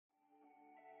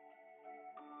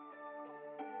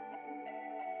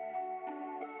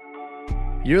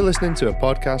You're listening to a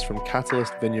podcast from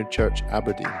Catalyst Vineyard Church,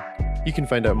 Aberdeen. You can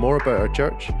find out more about our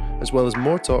church, as well as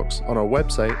more talks on our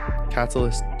website,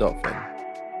 catalyst.vin.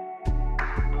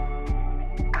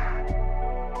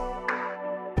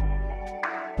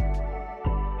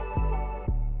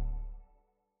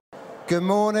 Good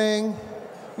morning.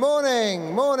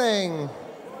 Morning.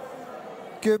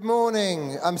 Good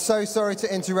morning. I'm so sorry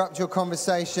to interrupt your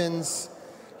conversations,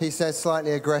 he says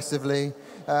slightly aggressively.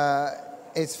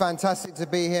 It's fantastic to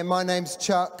be here. My name's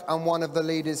Chuck. I'm one of the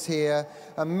leaders here.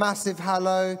 A massive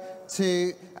hello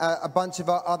to a bunch of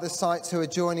our other sites who are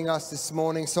joining us this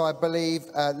morning. So I believe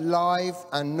Live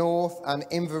and North and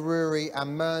Inverurie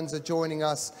and Mearns are joining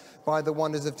us by the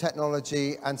wonders of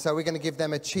technology. And so we're going to give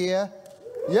them a cheer.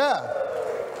 Yeah.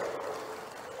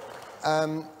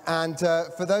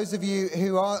 For those of you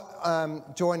who are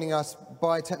joining us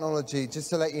by technology,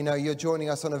 just to let you know, you're joining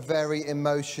us on a very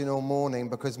emotional morning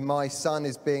because my son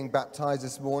is being baptized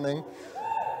this morning.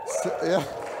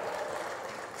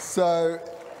 So,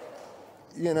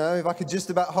 you know, if I could just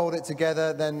about hold it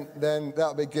together, then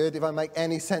that'll be good. If I make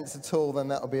any sense at all, then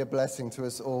that'll be a blessing to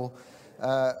us all.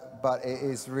 But it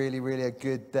is really, really a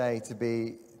good day to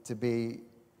be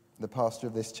the pastor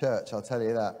of this church, I'll tell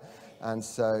you that. And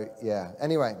so, yeah.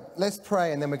 Anyway, let's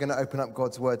pray, and then we're going to open up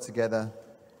God's word together.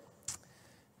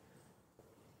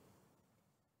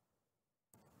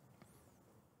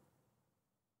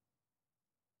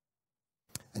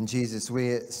 And Jesus,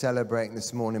 we're celebrating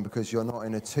this morning because you're not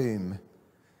in a tomb.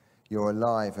 You're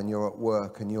alive, and you're at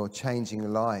work, and you're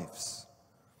changing lives.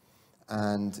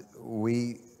 And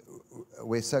we're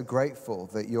so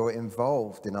grateful that you're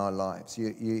involved in our lives.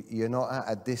 You're not at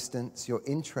a distance. You're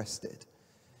interested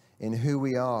in who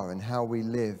we are and how we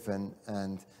live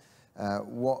and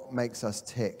what makes us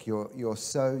tick. You're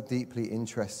so deeply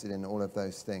interested in all of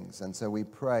those things. And so we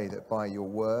pray that by your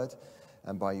word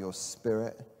and by your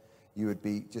spirit, you would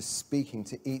be just speaking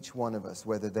to each one of us,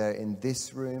 whether they're in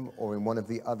this room or in one of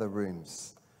the other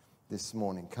rooms this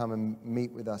morning. Come and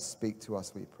meet with us, speak to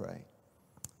us, we pray.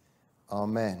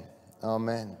 Amen.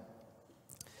 Amen.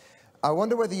 I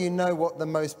wonder whether you know what the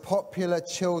most popular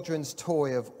children's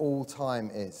toy of all time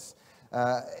is.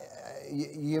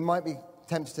 You might be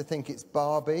tempted to think it's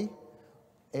Barbie.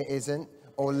 It isn't.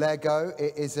 Or Lego.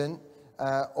 It isn't.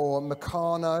 Or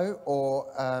Meccano. Or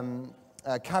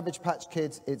Cabbage Patch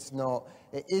Kids. It's not.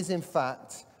 It is, in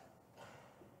fact,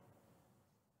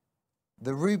 the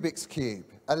Rubik's Cube.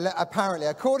 Apparently,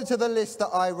 according to the list that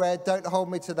I read, don't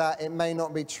hold me to that, it may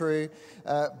not be true,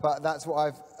 but that's what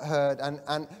I've heard.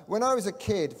 And when I was a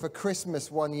kid, for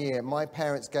Christmas one year, my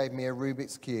parents gave me a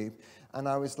Rubik's Cube, and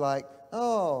I was like,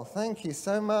 oh, thank you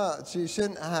so much, you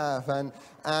shouldn't have.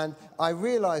 And I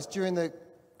realized during the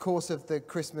course of the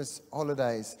Christmas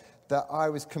holidays that I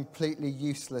was completely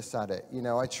useless at it. You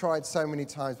know, I tried so many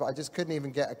times, but I just couldn't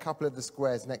even get a couple of the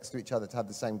squares next to each other to have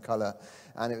the same color,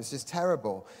 and it was just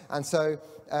terrible. And so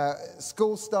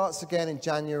school starts again in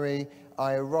January.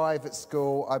 I arrive at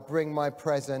school, I bring my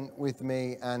present with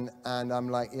me, and I'm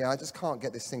like, yeah, I just can't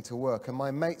get this thing to work. And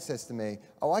my mate says to me,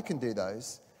 oh, I can do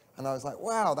those. And I was like,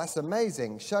 wow, that's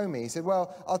amazing. Show me. He said,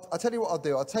 well, I'll tell you what I'll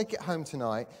do. I'll take it home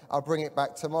tonight. I'll bring it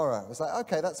back tomorrow. I was like,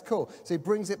 okay, that's cool. So he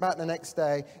brings it back the next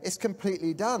day. It's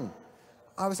completely done.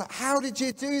 I was like, how did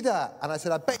you do that? And I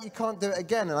said, I bet you can't do it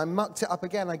again. And I mucked it up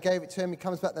again. I gave it to him. He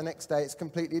comes back the next day. It's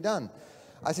completely done.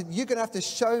 I said, you're going to have to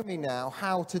show me now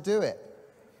how to do it.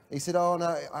 He said, oh,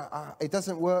 no, it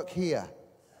doesn't work here.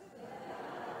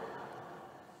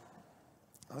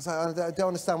 I was like, I don't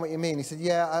understand what you mean. He said,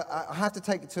 yeah, I have to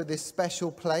take it to this special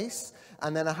place,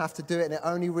 and then I have to do it, and it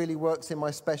only really works in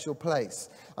my special place.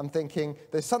 I'm thinking,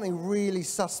 there's something really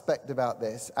suspect about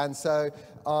this. And so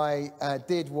I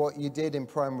did what you did in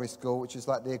primary school, which is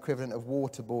like the equivalent of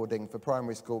waterboarding for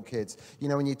primary school kids. You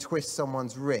know, when you twist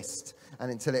someone's wrist and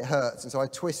until it hurts. And so I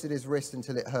twisted his wrist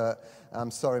until it hurt.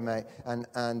 I'm sorry, mate. And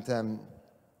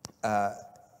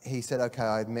he said, okay,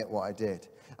 I admit what I did.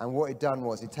 And what he'd done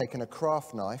was he'd taken a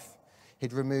craft knife,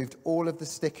 he'd removed all of the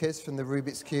stickers from the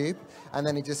Rubik's Cube, and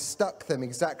then he just stuck them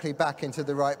exactly back into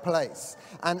the right place.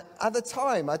 And at the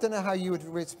time, I don't know how you would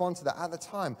respond to that. At the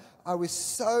time, I was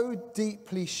so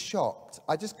deeply shocked.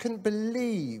 I just couldn't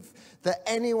believe that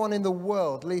anyone in the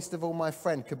world, least of all my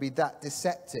friend, could be that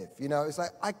deceptive. You know, it's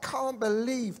like, I can't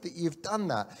believe that you've done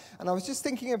that. And I was just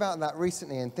thinking about that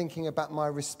recently and thinking about my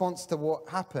response to what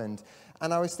happened.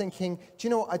 And I was thinking, do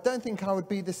you know what? I don't think I would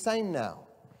be the same now.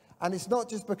 And it's not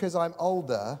just because I'm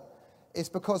older. It's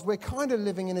because we're kind of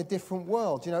living in a different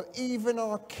world. You know, even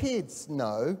our kids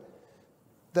know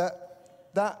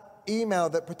that email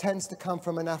that pretends to come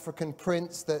from an African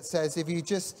prince that says, if you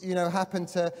just, happen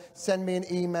to send me an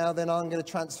email, then I'm going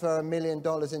to transfer $1 million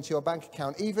into your bank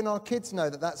account. Even our kids know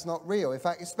that that's not real. In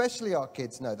fact, especially our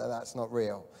kids know that that's not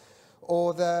real.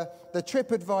 Or the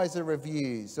TripAdvisor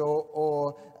reviews,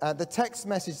 or the text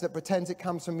message that pretends it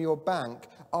comes from your bank.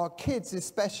 Our kids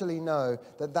especially know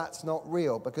that that's not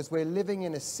real, because we're living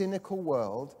in a cynical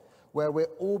world where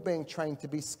we're all being trained to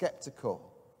be skeptical.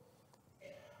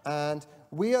 And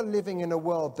we are living in a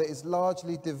world that is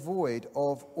largely devoid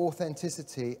of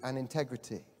authenticity and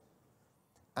integrity.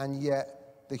 And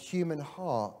yet, the human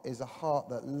heart is a heart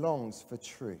that longs for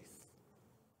truth.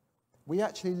 We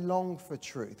actually long for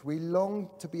truth. We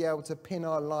long to be able to pin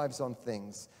our lives on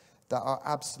things that are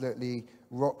absolutely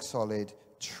rock solid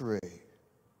true.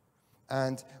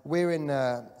 And we're in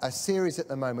a series at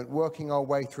the moment working our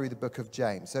way through the book of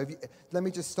James. So let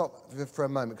me just stop for a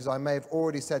moment, because I may have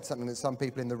already said something that some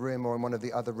people in the room or in one of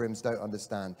the other rooms don't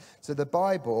understand. So the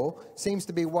Bible seems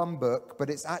to be one book, but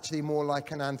it's actually more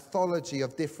like an anthology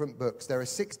of different books. There are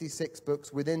 66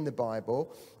 books within the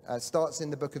Bible. Starts in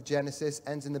the book of Genesis,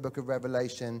 ends in the book of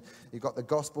Revelation. You've got the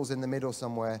Gospels in the middle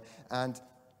somewhere. And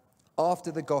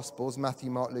after the Gospels, Matthew,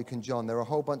 Mark, Luke, and John, there are a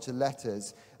whole bunch of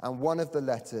letters. And one of the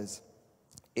letters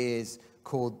is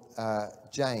called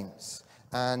James.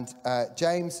 And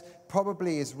James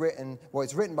probably is written, well,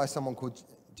 it's written by someone called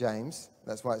James.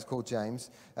 That's why it's called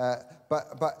James.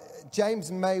 But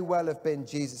James may well have been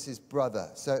Jesus' brother.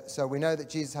 So we know that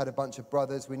Jesus had a bunch of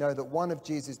brothers. We know that one of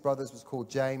Jesus' brothers was called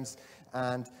James,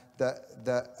 and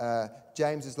that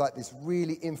James is like this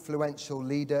really influential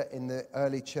leader in the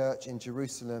early church in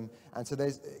Jerusalem. And so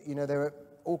there are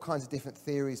all kinds of different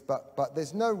theories, but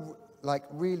there's no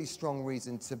really strong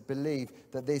reason to believe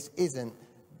that this isn't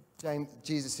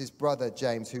Jesus' brother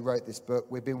James who wrote this book.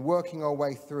 We've been working our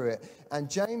way through it. And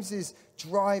James's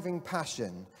driving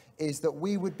passion is that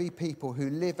we would be people who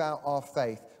live out our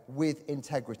faith with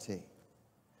integrity,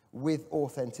 with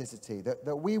authenticity,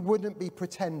 that we wouldn't be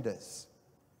pretenders,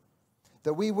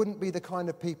 that we wouldn't be the kind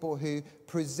of people who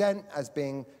present as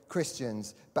being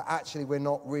Christians, but actually we're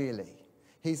not really.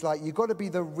 He's like, you've got to be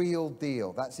the real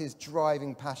deal. That's his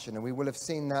driving passion. And we will have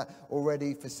seen that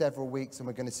already for several weeks, and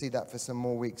we're going to see that for some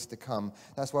more weeks to come.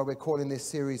 That's why we're calling this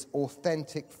series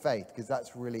Authentic Faith, because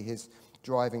that's really his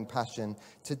driving passion.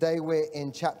 Today we're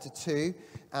in chapter 2,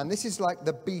 and this is like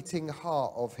the beating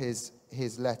heart of his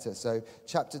letter. So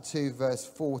chapter 2, verse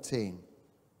 14.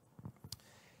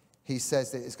 He says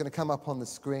that it's going to come up on the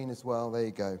screen as well. There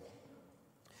you go.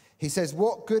 He says,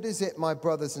 "What good is it, my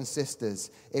brothers and sisters,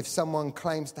 if someone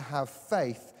claims to have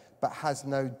faith but has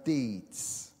no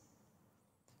deeds?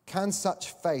 Can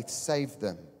such faith save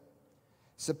them?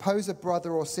 Suppose a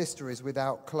brother or sister is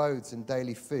without clothes and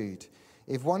daily food.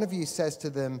 If one of you says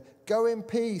to them, 'Go in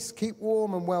peace, keep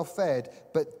warm and well fed,'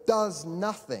 but does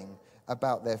nothing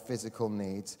about their physical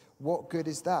needs, what good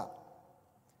is that?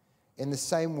 In the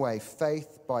same way,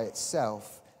 faith by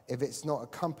itself, if it's not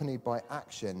accompanied by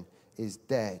action, is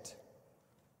dead.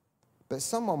 But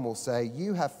someone will say,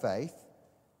 'You have faith,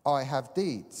 I have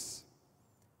deeds.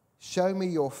 Show me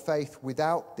your faith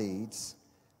without deeds,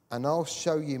 and I'll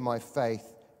show you my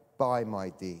faith by my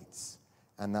deeds.'"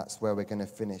 And that's where we're going to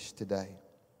finish today.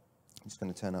 I'm just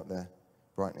going to turn up the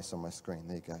brightness on my screen.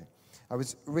 There you go. I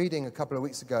was reading a couple of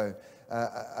weeks ago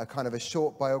a kind of a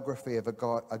short biography of a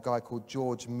guy called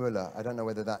George Muller. I don't know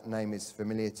whether that name is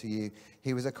familiar to you.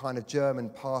 He was a kind of German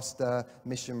pastor,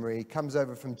 missionary, comes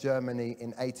over from Germany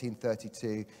in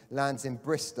 1832, lands in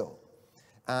Bristol.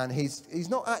 And he's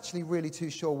not actually really too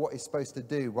sure what he's supposed to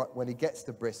do when he gets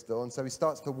to Bristol. And so he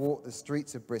starts to walk the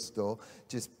streets of Bristol,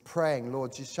 just praying,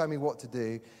 "Lord, just show me what to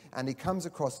do." And he comes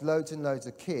across loads and loads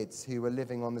of kids who are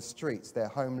living on the streets. They're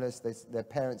homeless. Their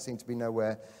parents seem to be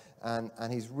nowhere.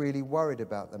 And he's really worried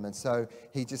about them. And so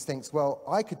he just thinks, well,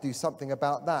 I could do something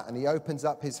about that. And he opens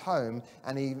up his home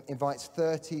and he invites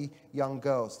 30 young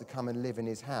girls to come and live in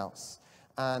his house.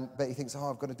 But he thinks,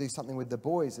 I've got to do something with the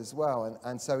boys as well.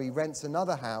 And so he rents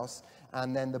another house,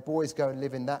 and then the boys go and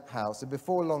live in that house. And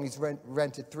before long, he's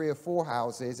rented 3 or 4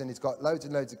 houses, and he's got loads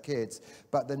and loads of kids.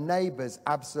 But the neighbors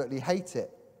absolutely hate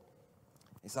it.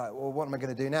 He's like, well, what am I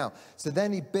going to do now? So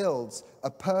then he builds a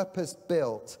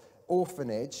purpose-built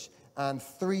orphanage, and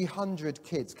 300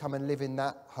 kids come and live in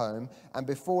that home. And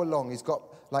before long, he's got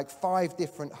like 5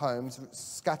 different homes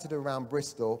scattered around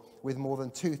Bristol with more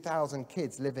than 2,000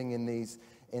 kids living in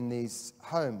these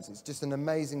homes. It's just an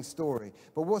amazing story.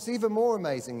 But what's even more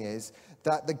amazing is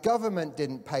that the government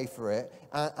didn't pay for it,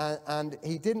 and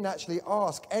he didn't actually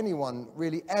ask anyone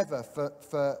really ever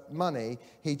for money.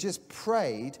 He just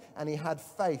prayed, and he had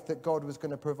faith that God was going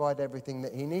to provide everything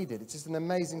that he needed. It's just an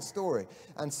amazing story.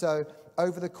 And so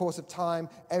over the course of time,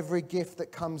 every gift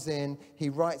that comes in, he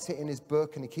writes it in his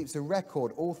book, and he keeps a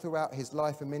record all throughout his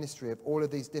life and ministry of all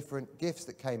of these different gifts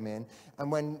that came in.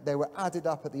 And when they were added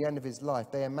up at the end of his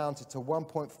life, they amounted to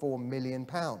 £1.4 million.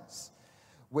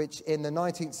 Which in the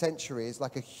 19th century is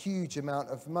like a huge amount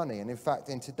of money. And in fact,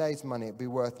 in today's money, it'd be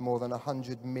worth more than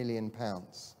 £100 million.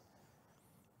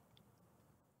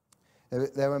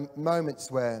 There were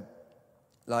moments where,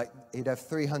 like, he'd have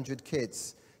 300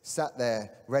 kids sat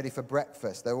there ready for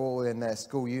breakfast. They're all in their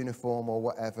school uniform or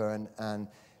whatever. And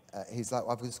he's like,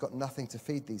 I've just got nothing to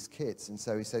feed these kids. And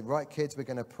so he said, right, kids, we're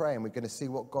going to pray and we're going to see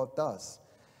what God does.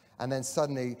 And then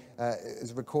suddenly, it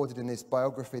was recorded in this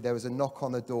biography, there was a knock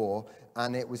on the door,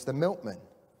 and it was the milkman.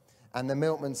 And the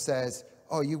milkman says,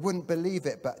 oh, you wouldn't believe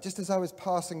it, but just as I was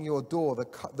passing your door,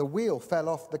 the wheel fell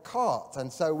off the cart. And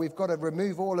so we've got to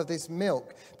remove all of this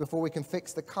milk before we can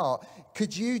fix the cart.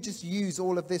 Could you just use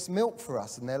all of this milk for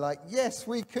us? And they're like, yes,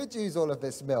 we could use all of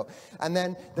this milk. And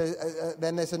then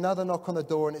there's another knock on the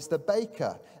door, and it's the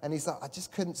baker. And he's like, I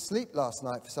just couldn't sleep last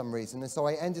night for some reason. And so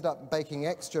I ended up baking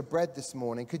extra bread this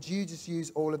morning. Could you just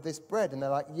use all of this bread? And they're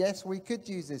like, yes, we could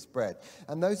use this bread.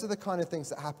 And those are the kind of things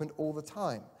that happened all the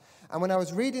time. And when I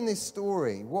was reading this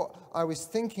story, what I was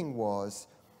thinking was,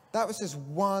 that was just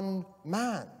one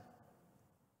man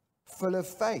full of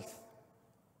faith.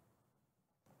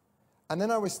 And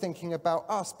then I was thinking about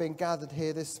us being gathered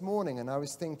here this morning, and I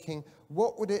was thinking,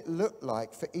 what would it look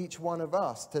like for each one of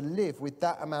us to live with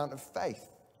that amount of faith?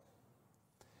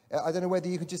 I don't know whether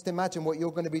you could just imagine what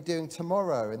you're going to be doing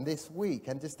tomorrow and this week,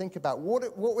 and just think about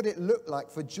what would it look like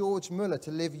for George Muller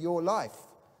to live your life?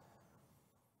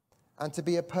 And to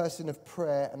be a person of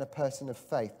prayer and a person of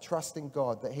faith, trusting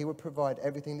God that he would provide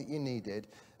everything that you needed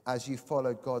as you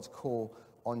followed God's call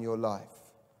on your life.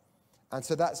 And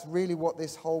so that's really what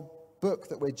this whole book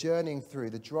that we're journeying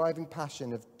through, the driving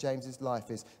passion of James's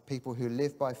life, is people who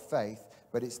live by faith,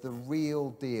 but it's the real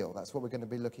deal. That's what we're going to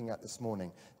be looking at this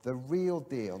morning. The real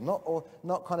deal,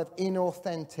 not kind of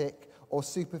inauthentic or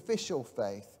superficial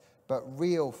faith, but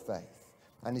real faith.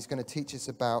 And he's going to teach us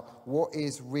about what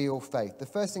is real faith. The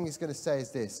first thing he's going to say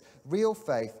is this: real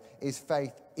faith is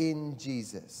faith in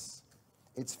Jesus.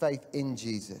 It's faith in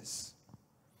Jesus.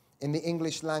 In the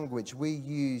English language, we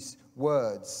use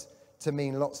words to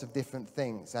mean lots of different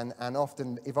things. And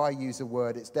often, if I use a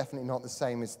word, it's definitely not the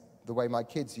same as the way my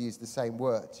kids use the same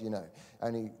words,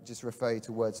 Only just refer you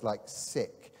to words like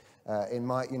sick.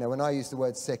 When I use the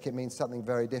word sick, it means something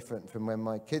very different from when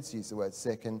my kids use the word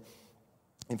sick. And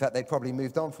in fact, they probably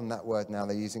moved on from that word now.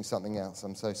 They're using something else.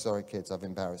 I'm so sorry, kids. I've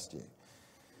embarrassed you.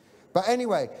 But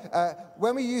anyway,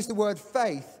 when we use the word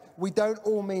faith, we don't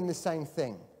all mean the same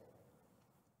thing.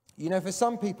 For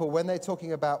some people, when they're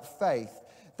talking about faith,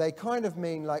 they kind of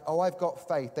mean like, oh, I've got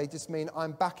faith. They just mean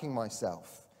I'm backing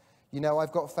myself.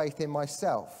 I've got faith in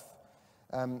myself.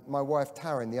 My wife,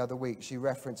 Taryn, the other week, she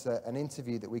referenced an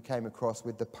interview that we came across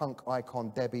with the punk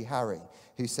icon Debbie Harry,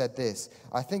 who said this: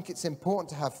 I think it's important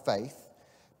to have faith,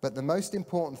 but the most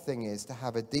important thing is to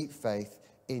have a deep faith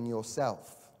in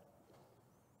yourself.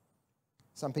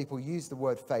 Some people use the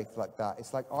word faith like that.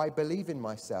 It's like, I believe in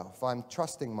myself. I'm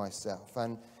trusting myself.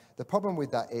 And the problem with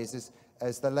that is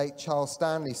as the late Charles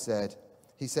Stanley said,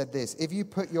 he said this: if you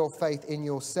put your faith in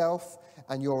yourself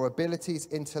and your abilities,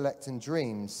 intellect, and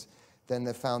dreams, then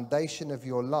the foundation of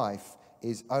your life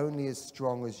is only as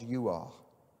strong as you are.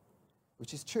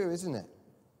 Which is true, isn't it?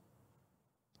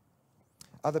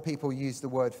 Other people use the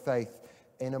word faith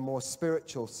in a more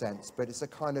spiritual sense, but it's a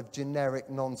kind of generic,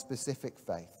 non-specific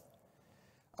faith.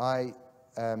 I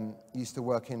used to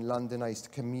work in London. I used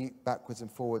to commute backwards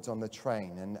and forwards on the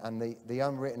train. And the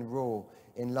unwritten rule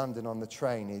in London on the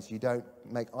train is you don't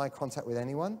make eye contact with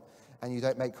anyone and you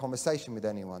don't make conversation with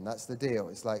anyone. That's the deal.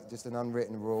 It's like just an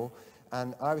unwritten rule.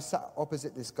 And I was sat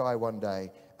opposite this guy one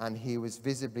day, and he was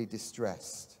visibly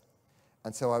distressed.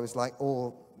 And so I was like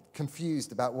all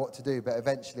confused about what to do, but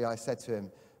eventually I said to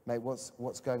him, mate,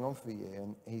 what's going on for you?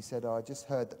 And he said, I just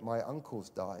heard that my uncle's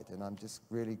died, and I'm just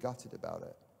really gutted about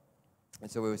it. And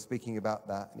so we were speaking about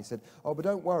that, and he said, oh, but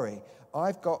don't worry,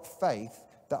 I've got faith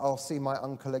that I'll see my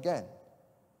uncle again.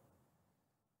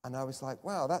 And I was like,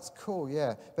 wow, that's cool,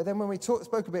 yeah. But then when we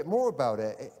spoke a bit more about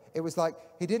it, it was like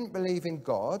he didn't believe in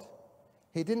God,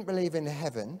 he didn't believe in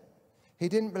heaven, he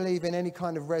didn't believe in any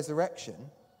kind of resurrection,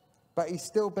 but he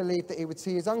still believed that he would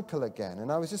see his uncle again.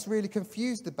 And I was just really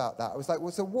confused about that. I was like,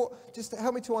 well, so what? Just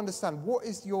help me to understand, what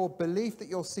is your belief that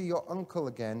you'll see your uncle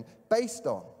again based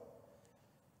on?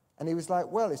 And he was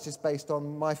like, well, it's just based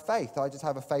on my faith. I just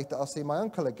have a faith that I'll see my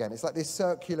uncle again. It's like this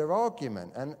circular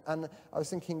argument. And I was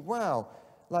thinking, wow,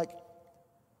 like,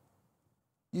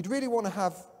 you'd really want to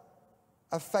have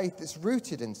a faith that's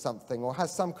rooted in something or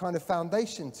has some kind of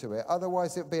foundation to it.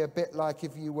 Otherwise, it would be a bit like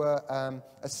if you were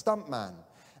a stuntman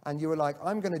and you were like,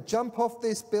 I'm going to jump off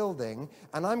this building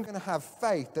and I'm going to have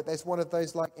faith that there's one of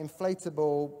those like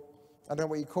inflatable, I don't know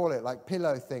what you call it, like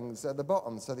pillow things at the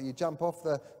bottom so that you jump off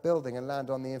the building and land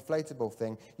on the inflatable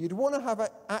thing. You'd want to have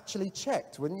it actually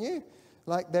checked, wouldn't you?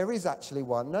 Like, there is actually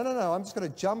one. No, I'm just going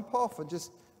to jump off and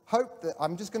just hope that,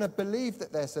 I'm just going to believe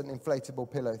that there's an inflatable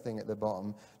pillow thing at the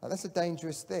bottom. Now, that's a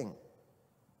dangerous thing.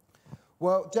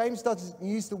 Well, James doesn't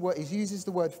use the word, he uses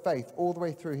the word faith all the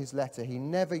way through his letter. He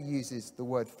never uses the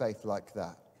word faith like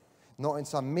that. Not in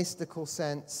some mystical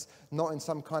sense, not in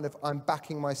some kind of I'm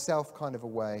backing myself kind of a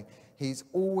way. He's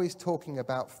always talking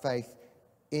about faith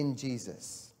in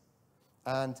Jesus.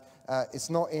 And it's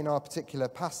not in our particular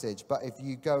passage, but if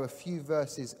you go a few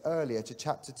verses earlier to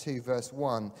chapter 2, verse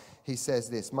 1, he says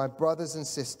this, my brothers and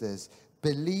sisters,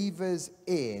 believers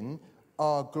in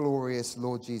our glorious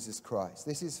Lord Jesus Christ.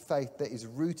 This is faith that is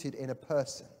rooted in a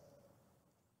person.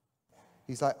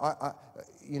 He's like,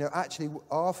 actually,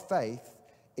 our faith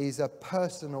is a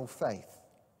personal faith.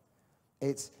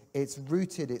 It's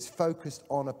rooted, it's focused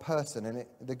on a person. And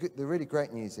the really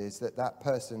great news is that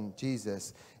person,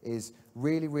 Jesus, is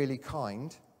really, really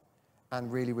kind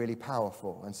and really, really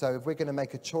powerful. And so if we're going to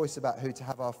make a choice about who to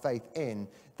have our faith in,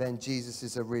 then Jesus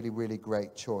is a really, really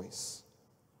great choice.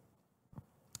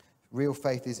 Real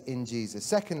faith is in Jesus.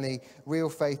 Secondly, real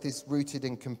faith is rooted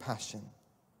in compassion.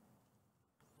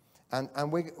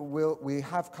 And we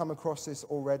have come across this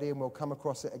already, and we'll come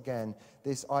across it again,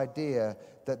 this idea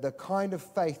that the kind of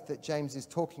faith that James is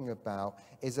talking about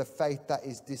is a faith that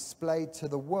is displayed to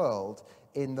the world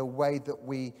in the way that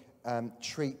we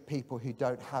treat people who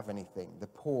don't have anything, the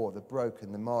poor, the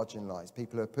broken, the marginalized,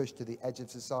 people who are pushed to the edge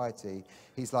of society.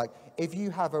 He's like, if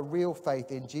you have a real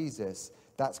faith in Jesus,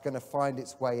 that's going to find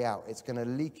its way out. It's going to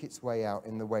leak its way out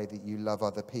in the way that you love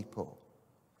other people.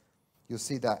 You'll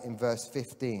see that in verse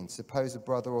 15. Suppose a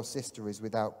brother or sister is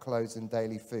without clothes and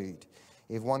daily food.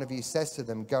 If one of you says to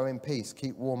them, go in peace,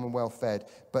 keep warm and well fed,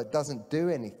 but doesn't do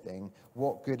anything,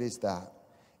 what good is that?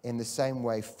 In the same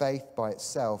way, faith by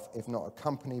itself, if not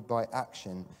accompanied by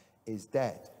action, is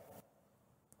dead.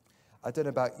 I don't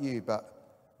know about you,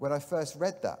 but when I first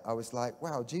read that, I was like,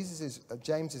 wow, James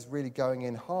is really going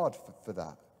in hard for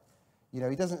that. You know,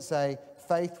 he doesn't say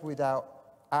faith without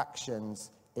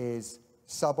actions is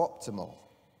suboptimal,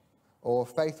 or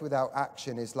faith without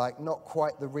action is like not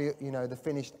quite the real, the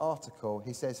finished article.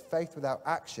 He says faith without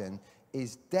action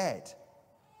is dead.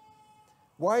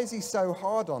 Why is he so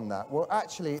hard on that? Well,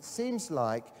 actually, it seems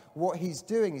like what he's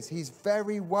doing is he's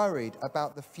very worried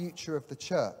about the future of the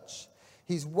church.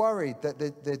 He's worried that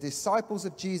the disciples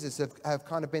of Jesus have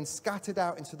kind of been scattered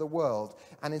out into the world,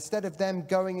 and instead of them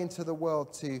going into the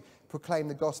world to proclaim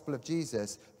the gospel of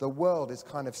Jesus, the world is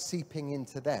kind of seeping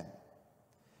into them.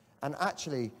 And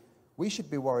actually, we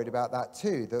should be worried about that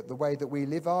too, that the way that we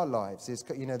live our lives is,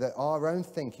 that our own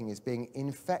thinking is being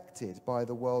infected by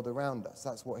the world around us.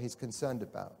 That's what he's concerned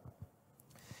about.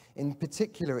 In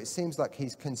particular, it seems like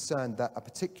he's concerned that a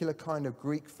particular kind of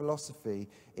Greek philosophy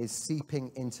is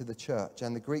seeping into the church.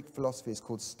 And the Greek philosophy is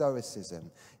called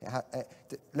Stoicism.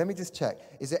 Let me just check.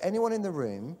 Is there anyone in the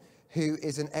room who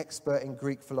is an expert in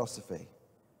Greek philosophy?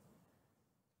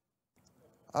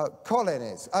 Colin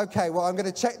is. Okay, well, I'm going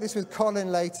to check this with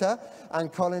Colin later,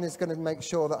 and Colin is going to make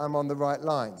sure that I'm on the right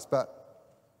lines. But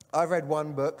I've read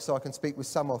one book, so I can speak with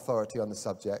some authority on the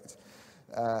subject.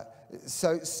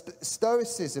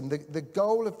 Stoicism, the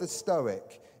goal of the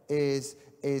Stoic is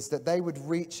that they would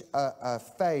reach a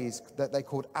phase that they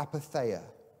called apatheia.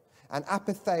 And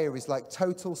apatheia is like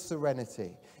total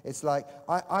serenity. It's like,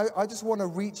 I just want to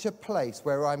reach a place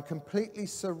where I'm completely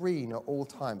serene at all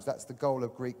times. That's the goal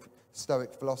of Greek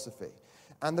Stoic philosophy.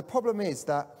 And the problem is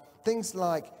that things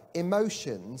like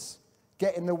emotions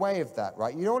get in the way of that,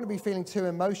 right? You don't want to be feeling too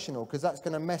emotional because that's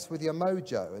going to mess with your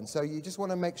mojo. And so you just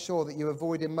want to make sure that you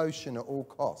avoid emotion at all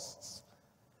costs.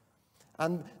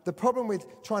 And the problem with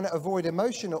trying to avoid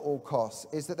emotion at all costs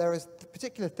is that there are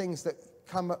particular things that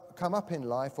come up in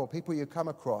life, or people you come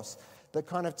across, that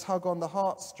kind of tug on the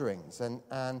heartstrings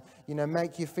and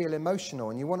make you feel emotional.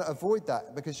 And you want to avoid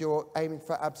that because you're aiming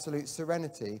for absolute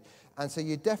serenity. And so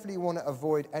you definitely want to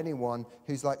avoid anyone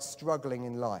who's like struggling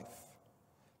in life,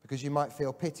 because you might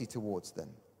feel pity towards them.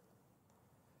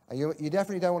 And you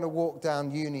definitely don't want to walk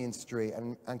down Union Street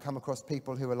and come across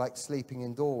people who are like sleeping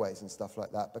in doorways and stuff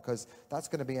like that, because that's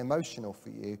going to be emotional for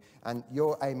you, and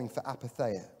you're aiming for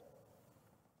apatheia.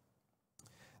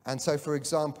 And so, for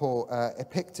example,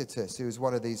 Epictetus, who was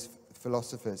one of these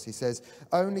philosophers, he says,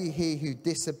 only he who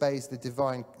disobeys the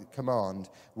divine command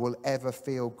will ever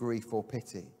feel grief or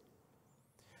pity.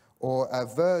 Or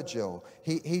Virgil,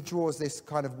 he draws this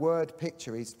kind of word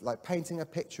picture. He's like painting a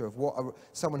picture of what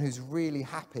someone who's really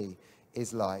happy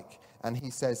is like. And he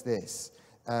says this,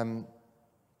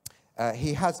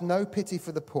 he has no pity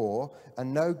for the poor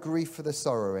and no grief for the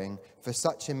sorrowing, for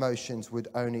such emotions would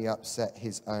only upset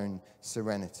his own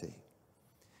serenity.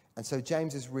 And so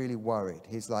James is really worried.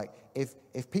 He's like,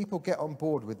 if people get on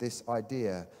board with this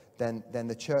idea, then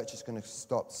the church is going to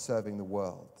stop serving the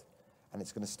world. And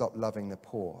it's going to stop loving the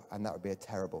poor, and that would be a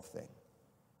terrible thing.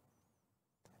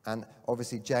 And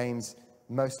obviously James,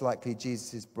 most likely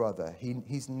Jesus' brother,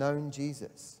 he's known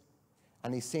Jesus.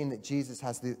 And he's seen that Jesus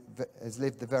has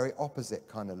lived the very opposite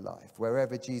kind of life.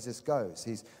 Wherever Jesus goes,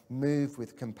 he's moved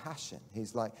with compassion.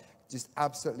 He's like just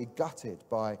absolutely gutted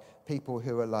by people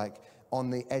who are like on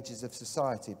the edges of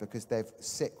society because they're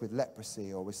sick with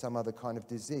leprosy or with some other kind of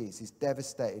disease. He's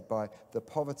devastated by the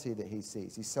poverty that he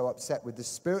sees. He's so upset with the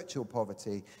spiritual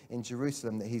poverty in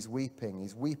Jerusalem that he's weeping.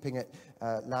 He's weeping at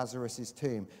Lazarus'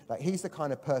 tomb. Like, he's the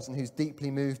kind of person who's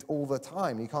deeply moved all the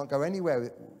time. You can't go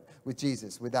anywhere with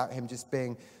Jesus without him just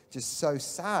being just so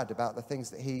sad about the things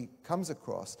that he comes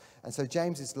across. And so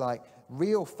James is like,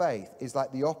 real faith is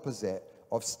like the opposite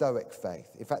of stoic faith.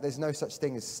 In fact, there's no such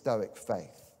thing as stoic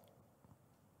faith.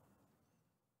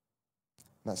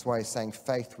 That's why he's saying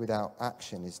faith without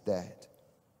action is dead.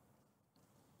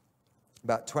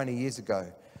 About 20 years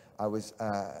ago, I was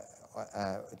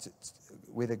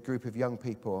with a group of young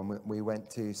people, and we went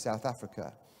to South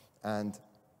Africa. And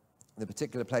the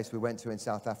particular place we went to in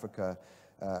South Africa,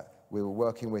 we were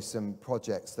working with some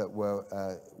projects that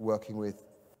were working with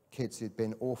kids who'd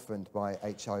been orphaned by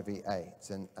HIV/AIDS.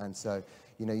 And so,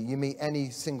 you know, you meet any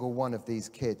single one of these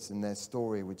kids and their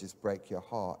story would just break your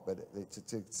heart. But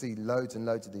to see loads and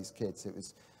loads of these kids, it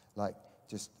was like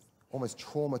just almost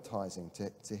traumatizing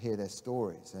to hear their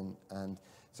stories. And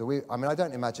so I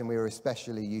don't imagine we were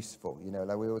especially useful, you know,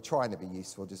 like we were trying to be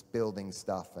useful, just building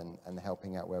stuff and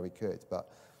helping out where we could. But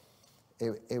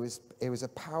it was a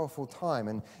powerful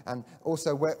time. And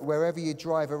also wherever you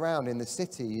drive around in the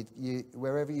city,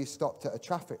 wherever you stopped at a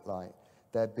traffic light,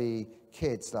 there'd be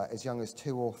kids like as young as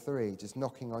 2 or 3 just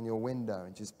knocking on your window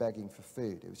and just begging for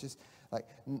food. It was just like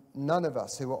none of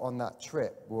us who were on that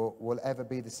trip will ever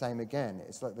be the same again.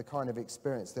 It's like the kind of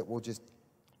experience that will just,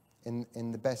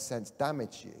 in the best sense,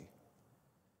 damage you.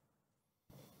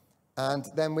 And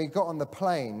then we got on the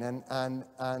plane, and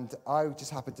I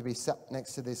just happened to be sat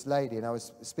next to this lady, and I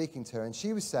was speaking to her, and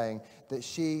she was saying that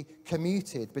she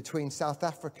commuted between South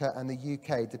Africa and the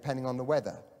UK depending on the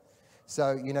weather.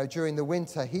 So, you know, during the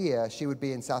winter here, she would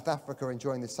be in South Africa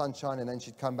enjoying the sunshine, and then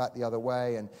she'd come back the other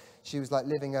way, and she was like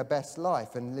living her best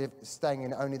life and staying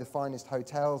in only the finest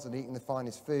hotels and eating the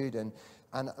finest food. And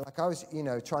like I was, you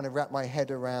know, trying to wrap my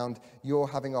head around you're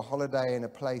having a holiday in a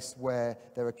place where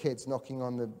there are kids knocking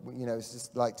on the, you know, it's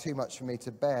just like too much for me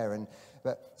to bear.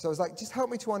 So I was like, just help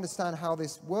me to understand how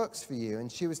this works for you.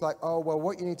 And she was like, oh, well,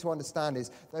 what you need to understand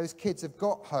is those kids have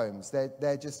got homes. They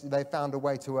found a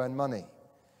way to earn money.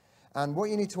 And what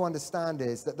you need to understand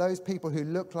is that those people who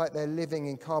look like they're living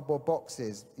in cardboard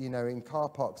boxes, you know, in car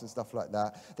parks and stuff like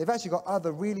that, they've actually got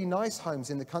other really nice homes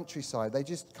in the countryside. They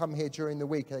just come here during the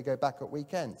week and they go back at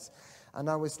weekends. And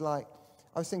I was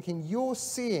thinking, you're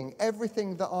seeing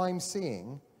everything that I'm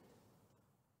seeing,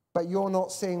 but you're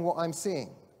not seeing what I'm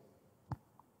seeing.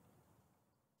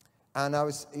 And I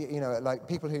was, you know, like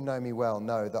people who know me well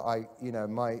know that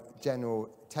my general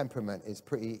temperament is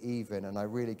pretty even, and I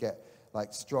really get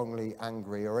like strongly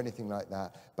angry or anything like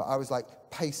that. But I was like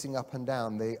pacing up and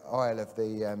down the aisle of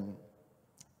the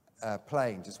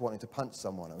plane, just wanting to punch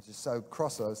someone. I was just so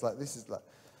cross. I was like, this is like,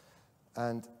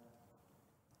 and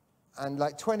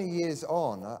like 20 years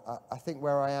on, I think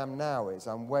where I am now is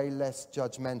I'm way less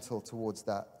judgmental towards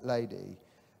that lady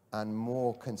and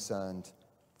more concerned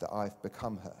that I've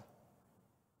become her.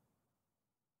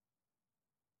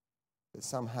 That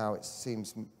somehow it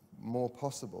seems more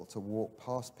possible to walk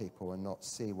past people and not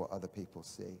see what other people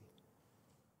see.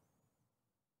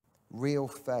 Real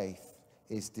faith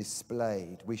is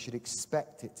displayed. We should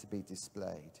expect it to be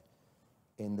displayed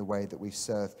in the way that we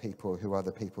serve people who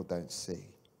other people don't see.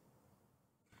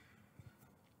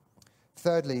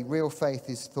 Thirdly, real faith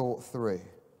is thought through.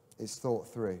 It's thought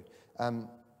through.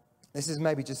 This is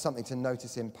maybe just something to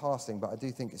notice in passing, but I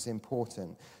do think it's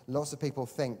important. Lots of people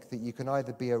think that you can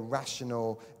either be a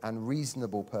rational and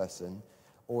reasonable person,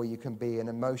 or you can be an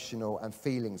emotional and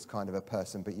feelings kind of a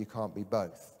person, but you can't be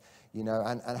both. you know,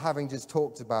 and having just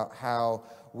talked about how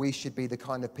we should be the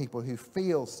kind of people who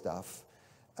feel stuff,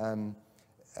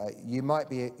 you might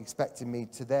be expecting me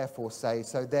to therefore say,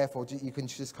 so therefore you can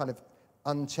just kind of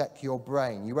uncheck your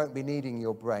brain. You won't be needing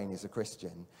your brain as a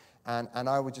Christian. And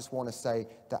I would just want to say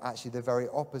that actually the very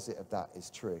opposite of that is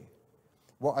true.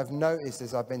 What I've noticed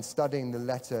as I've been studying the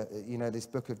letter, you know, this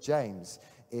book of James,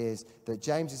 is that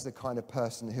James is the kind of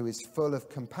person who is full of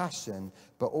compassion,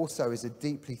 but also is a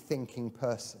deeply thinking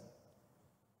person.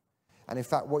 And in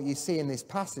fact, what you see in this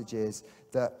passage is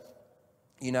that,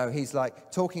 you know, he's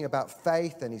like talking about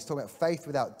faith, and he's talking about faith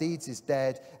without deeds is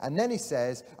dead. And then he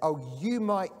says, oh, you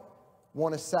might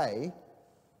want to say,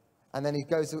 and then he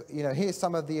goes, you know, here's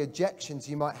some of the objections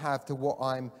you might have to what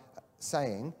I'm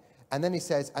saying. And then he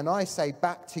says, and I say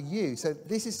back to you. So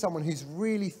this is someone who's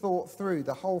really thought through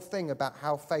the whole thing about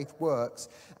how faith works.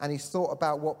 And he's thought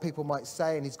about what people might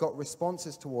say, and he's got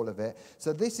responses to all of it.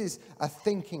 So this is a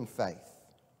thinking faith.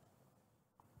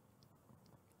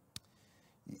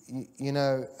 You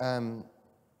know,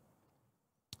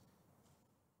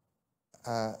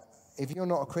 if you're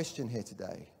not a Christian here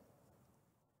today,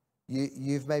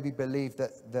 you've maybe believed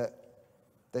that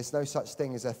there's no such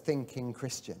thing as a thinking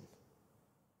Christian.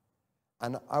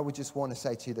 And I would just want to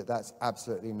say to you that that's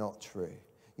absolutely not true.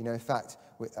 You know, in fact,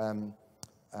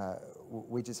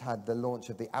 we just had the launch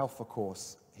of the Alpha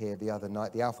course here the other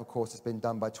night. The Alpha course has been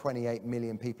done by 28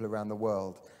 million people around the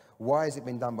world. Why has it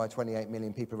been done by 28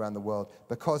 million people around the world?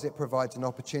 Because it provides an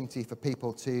opportunity for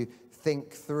people to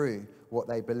think through what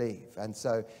they believe. And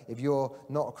so if you're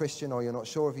not a Christian, or you're not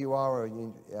sure if you are, or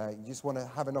you just want to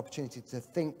have an opportunity to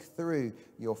think through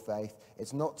your faith,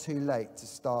 it's not too late to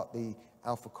start the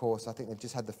Alpha course. I think they've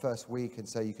just had the first week, and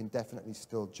so you can definitely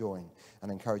still join, and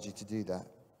I encourage you to do that.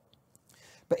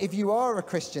 But if you are a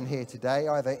Christian here today,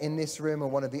 either in this room or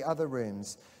one of the other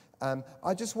rooms,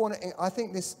 I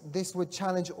think this would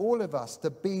challenge all of us to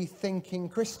be thinking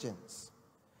Christians.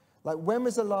 Like, when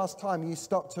was the last time you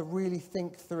stopped to really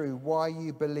think through why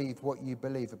you believe what you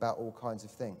believe about all kinds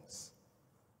of things?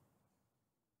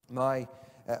 Let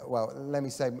me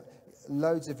say,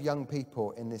 loads of young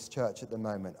people in this church at the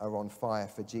moment are on fire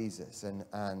for Jesus,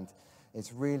 and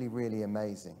it's really, really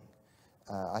amazing.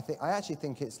 I actually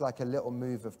think it's like a little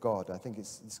move of God. I think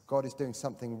God is doing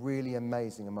something really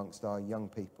amazing amongst our young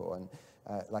people, and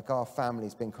like our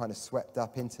family's been kind of swept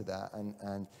up into that.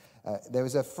 And there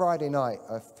was a Friday night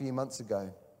a few months ago.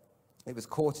 It was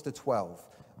 11:45,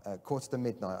 11:45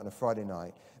 midnight on a Friday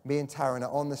night. Me and Taryn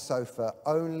are on the sofa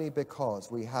only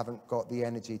because we haven't got the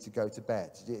energy to go to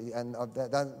bed. And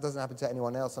that doesn't happen to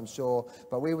anyone else, I'm sure.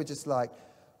 But we were just like,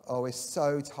 oh, we're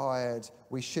so tired.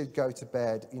 We should go to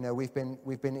bed. You know, we've been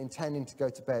intending to go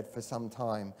to bed for some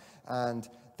time. And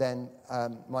then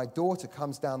my daughter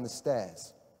comes down the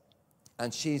stairs,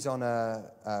 and she's on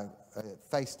a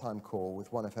FaceTime call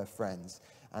with one of her friends.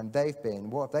 And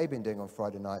what have they been doing on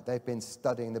Friday night? They've been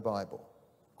studying the Bible.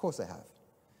 Of course they have.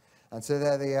 And so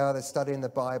there they are, they're studying the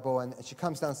Bible, and she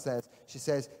comes downstairs, she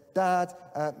says, Dad,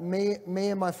 me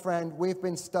and my friend, we've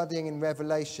been studying in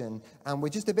Revelation, and we're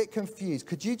just a bit confused.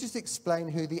 Could you just explain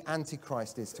who the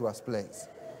Antichrist is to us, please?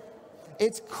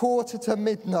 It's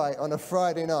 11:45 on a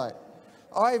Friday night.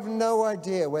 I have no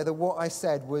idea whether what I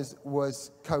said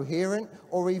was coherent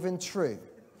or even true.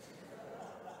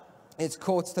 It's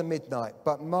 11:45,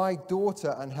 but my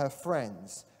daughter and her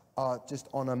friends are just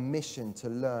on a mission to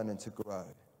learn and to grow.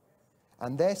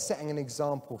 And they're setting an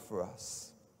example for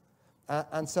us.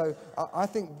 And so I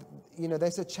think, you know,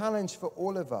 there's a challenge for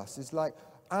all of us. It's like,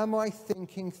 am I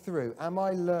thinking through? Am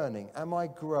I learning? Am I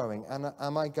growing? And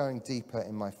am I going deeper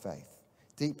in my faith?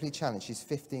 Deeply challenged. She's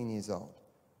 15 years old.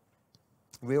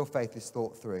 Real faith is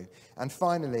thought through. And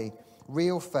finally,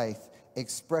 real faith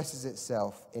expresses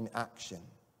itself in action.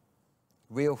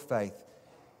 Real faith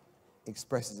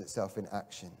expresses itself in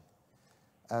action.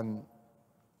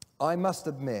 I must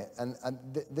admit, and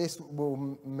this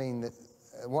will mean that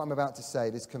what I'm about to say,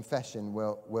 this confession,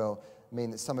 will mean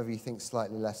that some of you think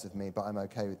slightly less of me, but I'm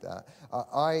okay with that.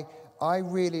 I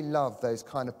really love those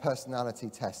kind of personality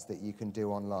tests that you can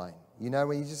do online. You know,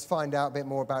 when you just find out a bit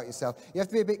more about yourself. You have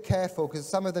to be a bit careful, because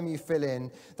some of them you fill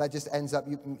in, that just ends up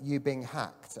you being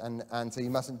hacked, and so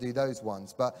you mustn't do those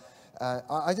ones. But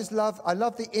I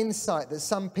love the insight that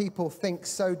some people think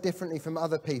so differently from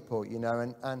other people, you know.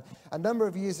 And a number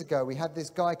of years ago, we had this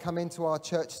guy come into our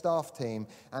church staff team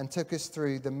and took us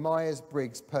through the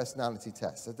Myers-Briggs personality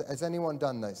test. Has anyone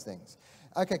done those things?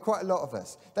 Okay, quite a lot of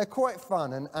us. They're quite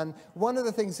fun, and one of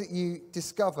the things that you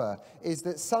discover is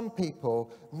that some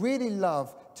people really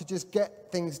love to just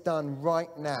get things done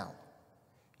right now.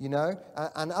 you know,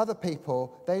 and other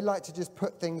people, they like to just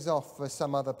put things off for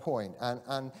some other point.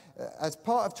 And as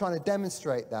part of trying to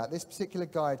demonstrate that, this particular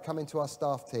guy had come into our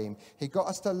staff team. He got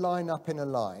us to line up in a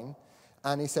line,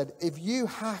 and he said, if you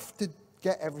have to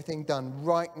get everything done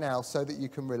right now so that you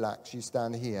can relax, you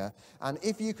stand here. And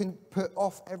if you can put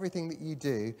off everything that you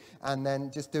do and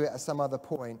then just do it at some other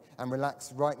point and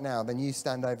relax right now, then you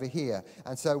stand over here.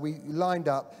 And so we lined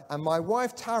up, and my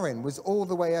wife Taryn was all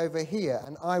the way over here,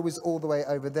 and I was all the way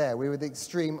over there. We were the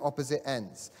extreme opposite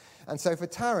ends. And so for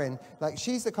Taryn, like,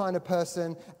 she's the kind of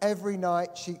person, every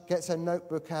night she gets her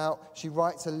notebook out, she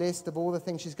writes a list of all the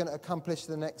things she's going to accomplish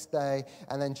the next day,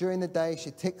 and then during the day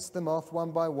she ticks them off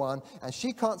one by one, and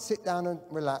she can't sit down and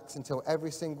relax until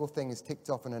every single thing is ticked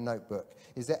off in a notebook.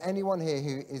 Is there anyone here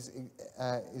who is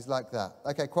like that?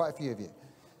 Okay, quite a few of you.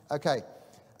 Okay,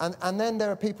 and then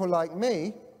there are people like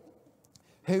me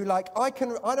who, like, I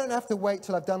don't have to wait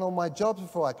till I've done all my jobs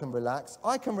before I can relax.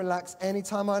 I can relax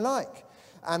anytime I like.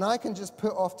 And I can just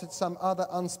put off to some other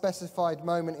unspecified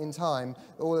moment in time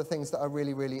all the things that are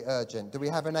really, really urgent. Do we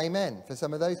have an amen for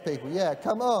some of those people? Yeah,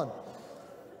 come on.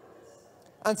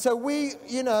 And so we,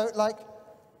 you know, like,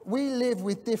 we live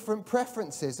with different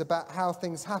preferences about how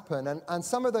things happen. And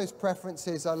some of those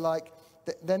preferences are like,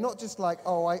 they're not just like,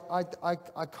 oh,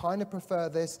 I kind of prefer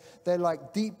this. They're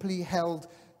like deeply held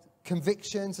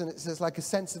convictions, and it's like a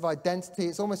sense of identity.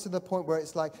 It's almost to the point where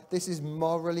it's like, this is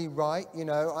morally right, you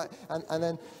know, and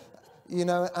then, you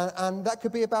know, and that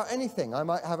could be about anything. I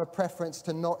might have a preference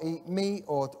to not eat meat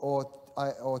or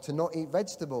to not eat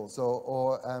vegetables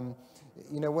or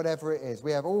you know, whatever it is.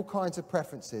 We have all kinds of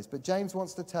preferences, but James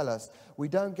wants to tell us we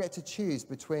don't get to choose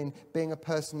between being a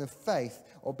person of faith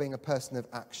or being a person of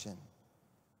action.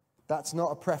 That's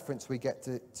not a preference we get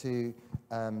to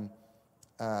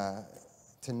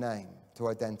name, to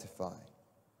identify.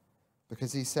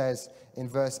 Because he says in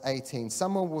verse 18,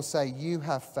 someone will say, you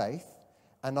have faith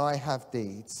and I have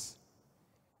deeds.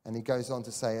 And he goes on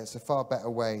to say it's a far better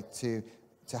way to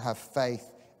have faith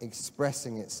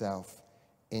expressing itself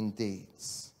in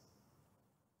deeds.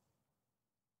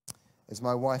 As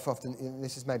my wife often,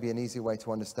 this is maybe an easy way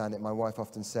to understand it, my wife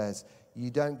often says, you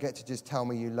don't get to just tell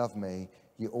me you love me,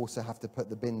 you also have to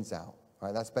put the bins out.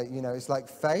 Right? That's, you know, it's like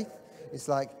faith. It's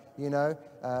like, you know,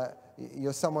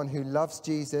 you're someone who loves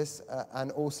Jesus,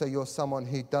 and also you're someone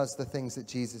who does the things that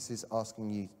Jesus is asking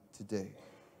you to do.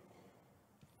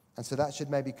 And so that should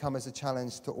maybe come as a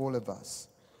challenge to all of us.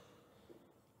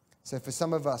 So for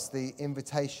some of us, the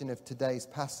invitation of today's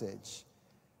passage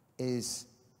is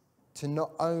to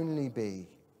not only be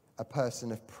a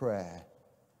person of prayer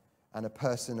and a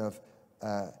person of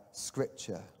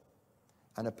scripture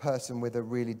and a person with a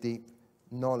really deep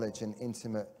knowledge and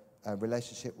intimate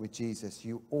relationship with Jesus,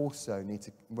 you also need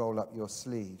to roll up your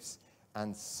sleeves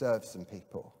and serve some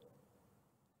people.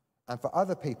 And for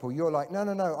other people, you're like, no,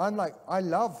 I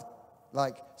love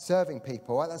like serving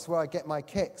people. That's where I get my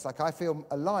kicks. Like, I feel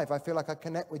alive. I feel like I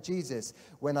connect with Jesus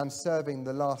when I'm serving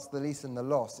the last, the least, and the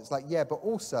lost. It's like, yeah, but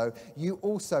also, you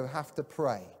also have to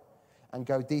pray and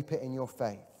go deeper in your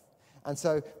faith. And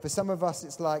so for some of us,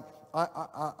 it's like,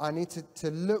 I need to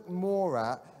look more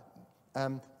at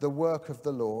the work of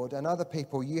the Lord. And other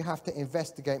people, you have to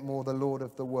investigate more the Lord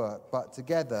of the work. But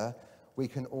together, we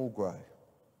can all grow.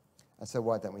 And so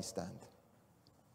why don't we stand?